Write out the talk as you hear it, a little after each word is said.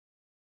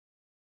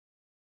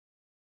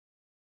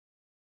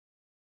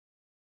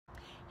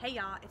Hey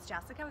y'all, it's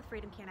Jessica with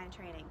Freedom Canine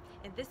Training.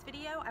 In this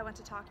video, I want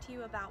to talk to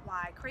you about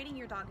why crating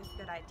your dog is a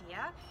good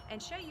idea and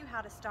show you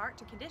how to start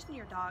to condition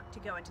your dog to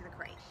go into the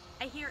crate.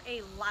 I hear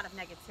a lot of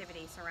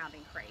negativity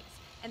surrounding crates,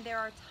 and there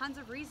are tons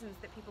of reasons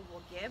that people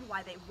will give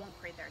why they won't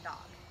crate their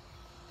dog.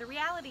 The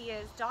reality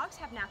is dogs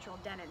have natural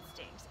den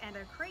instincts, and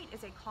a crate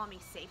is a calming,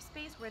 safe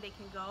space where they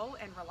can go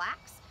and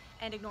relax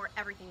and ignore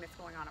everything that's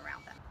going on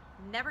around them.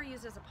 Never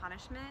used as a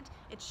punishment,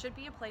 it should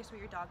be a place where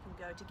your dog can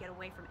go to get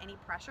away from any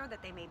pressure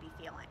that they may be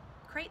feeling.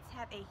 Crates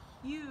have a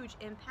huge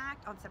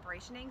impact on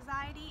separation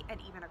anxiety and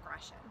even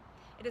aggression.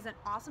 It is an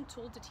awesome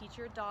tool to teach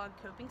your dog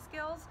coping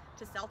skills,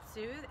 to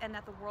self-soothe, and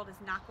that the world is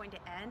not going to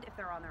end if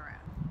they're on their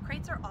own.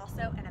 Crates are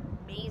also an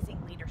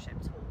amazing leadership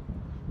tool.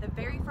 The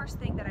very first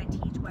thing that I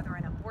teach, whether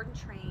in a board and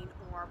train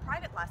or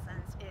private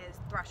lessons, is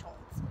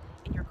thresholds.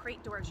 And your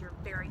crate door is your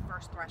very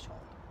first threshold.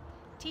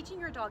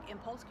 Teaching your dog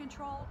impulse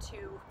control,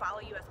 to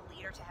follow you as a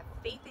leader, to have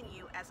faith in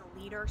you as a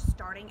leader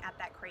starting at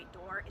that crate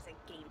door is a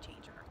game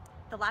changer.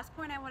 The last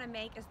point I want to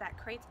make is that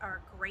crates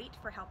are great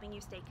for helping you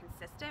stay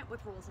consistent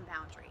with rules and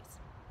boundaries.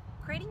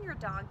 Crating your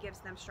dog gives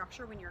them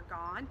structure when you're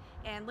gone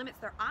and limits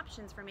their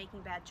options for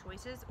making bad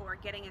choices or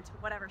getting into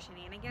whatever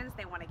shenanigans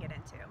they want to get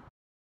into.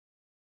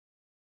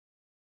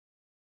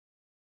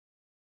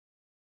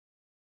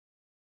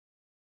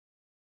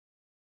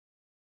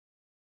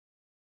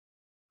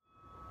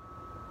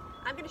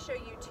 I'm going to show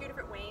you two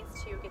different ways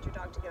to get your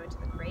dog to go into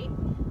the crate.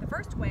 The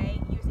first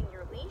way, using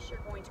your leash,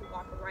 you're going to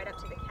walk right up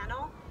to the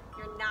kennel.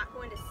 You're not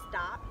going to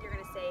stop. You're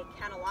going to say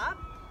kennel up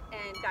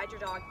and guide your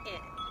dog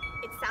in.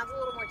 It sounds a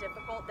little more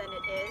difficult than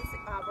it is.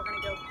 We're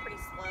going to go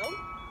pretty slow,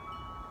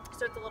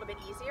 so it's a little bit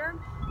easier.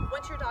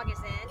 Once your dog is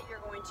in, you're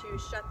going to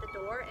shut the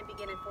door and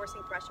begin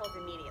enforcing thresholds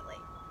immediately.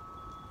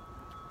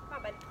 Come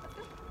on, bud. Let's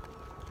go.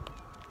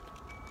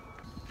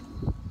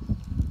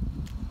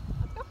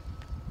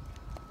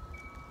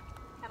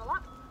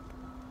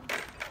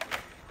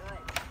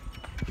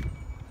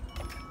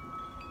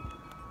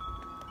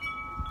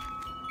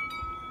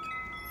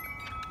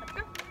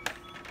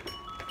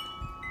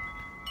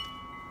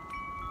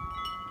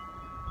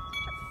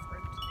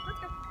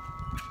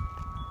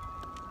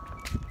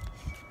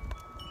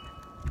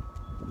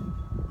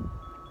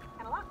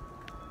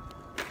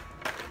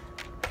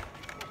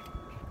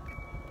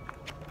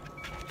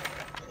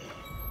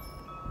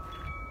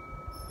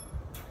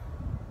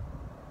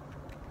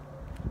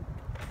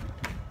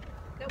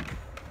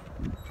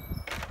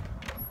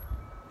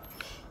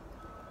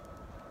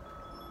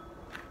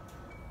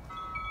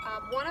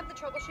 One of the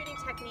troubleshooting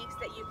techniques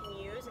that you can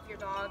use if your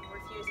dog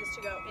refuses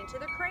to go into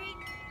the crate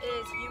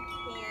is you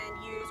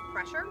can use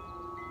pressure.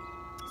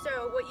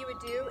 So what you would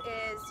do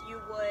is you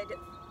would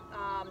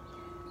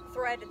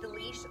thread the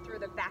leash through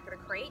the back of the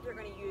crate. You're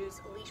going to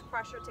use leash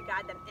pressure to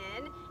guide them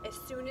in. As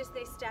soon as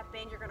they step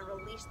in, you're going to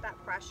release that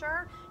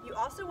pressure. You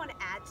also want to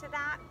add to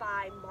that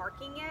by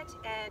marking it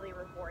and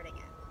rewarding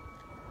it.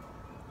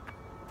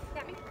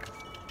 Get me?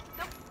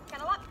 Go.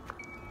 Kennel up.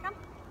 Come.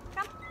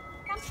 Come.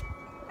 Come.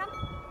 Come.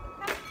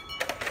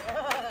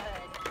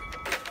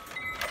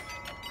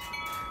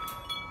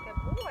 Good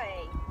boy.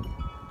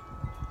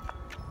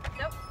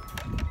 Nope.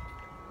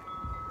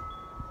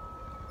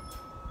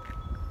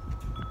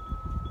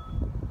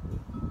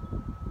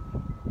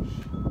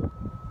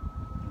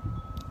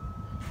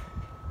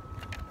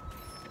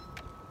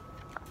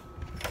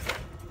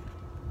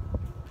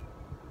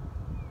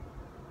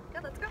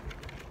 Good, let's go.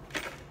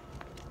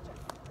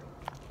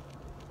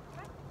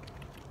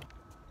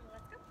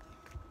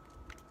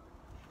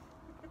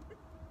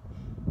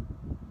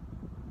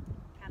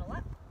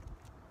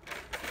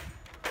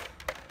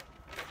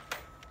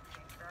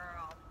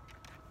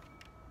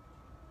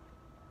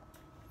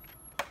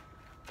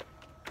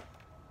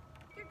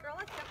 Girl,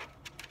 let's go.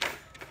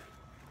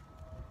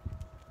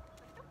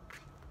 Let's go.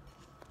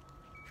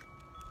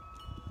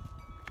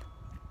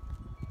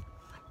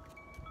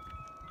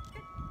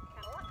 Good.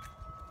 Kennel up.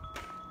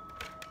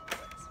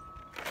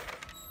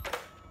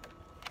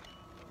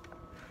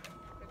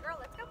 Good girl,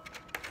 let's go.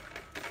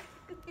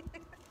 You're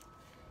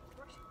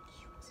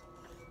so cute.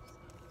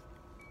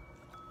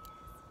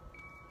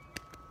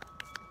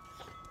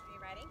 Are you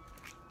ready?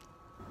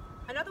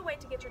 Another way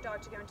to get your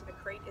dog to go into the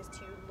crate is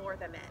to lure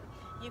them in.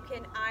 You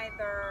can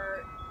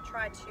either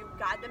try to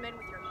guide them in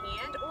with your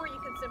hand, or you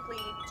can simply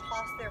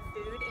toss their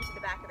food into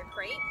the back of the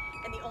crate,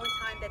 and the only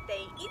time that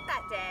they eat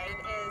that day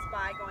is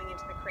by going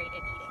into the crate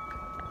and eating.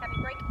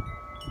 Happy break?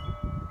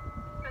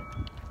 Come on.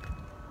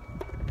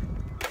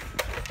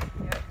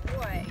 Good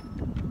boy.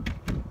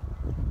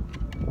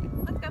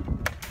 Let's go.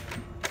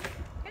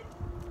 Good.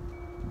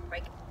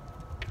 Break.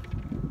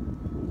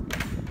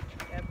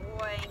 Good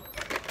boy.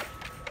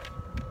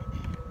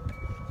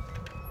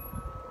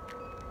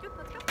 Good,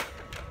 let's go.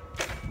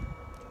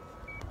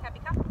 Happy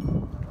cup.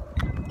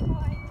 Good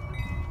boy.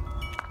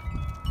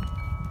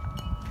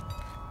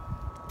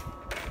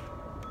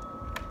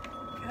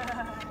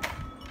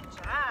 Good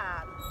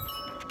job.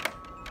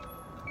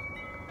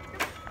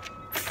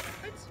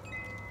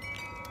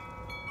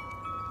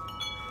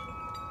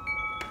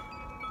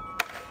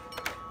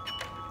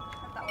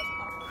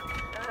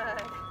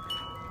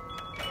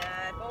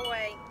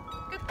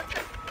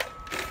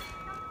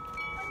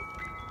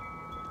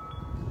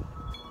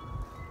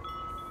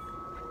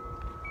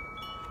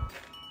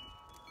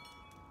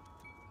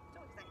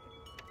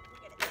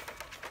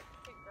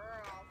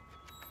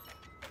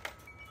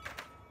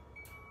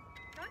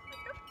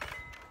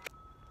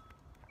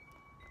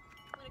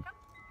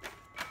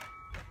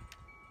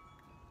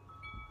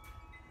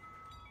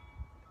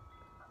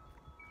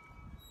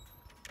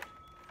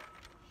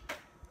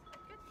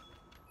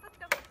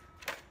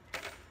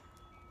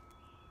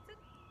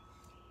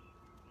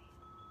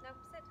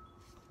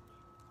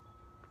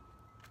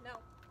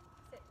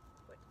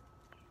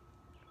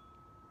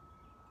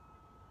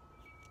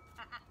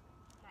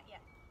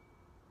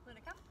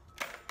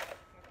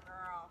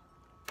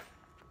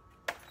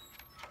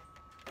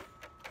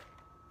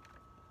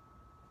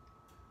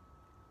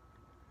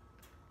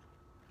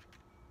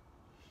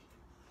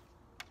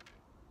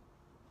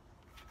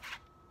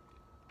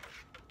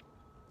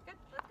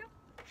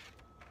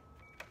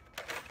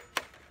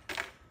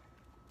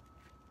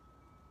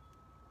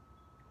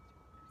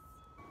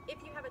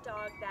 a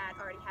dog that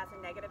already has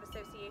a negative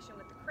association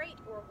with the crate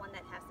or one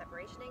that has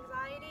separation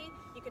anxiety,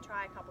 you can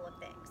try a couple of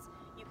things.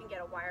 You can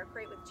get a wire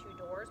crate with 2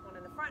 doors, one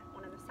in the front,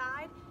 one in the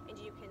side, and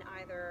you can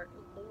either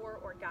lure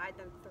or guide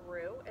them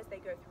through as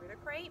they go through the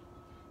crate.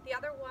 The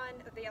other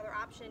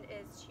option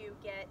is to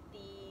get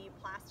the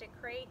plastic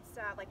crates,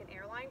 like an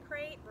airline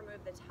crate, remove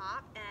the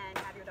top, and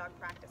have your dog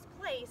practice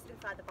place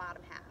inside the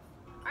bottom half.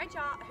 Alright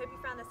y'all, I hope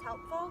you found this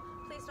helpful.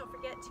 Please don't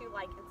forget to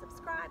like and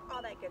subscribe,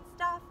 all that good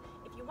stuff.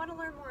 If you want to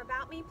learn more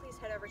about me, please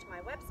head over to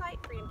my website,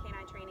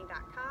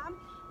 freedomcaninetraining.com.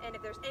 And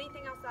if there's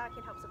anything else that I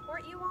can help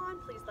support you on,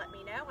 please let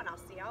me know, and I'll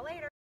see y'all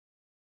later.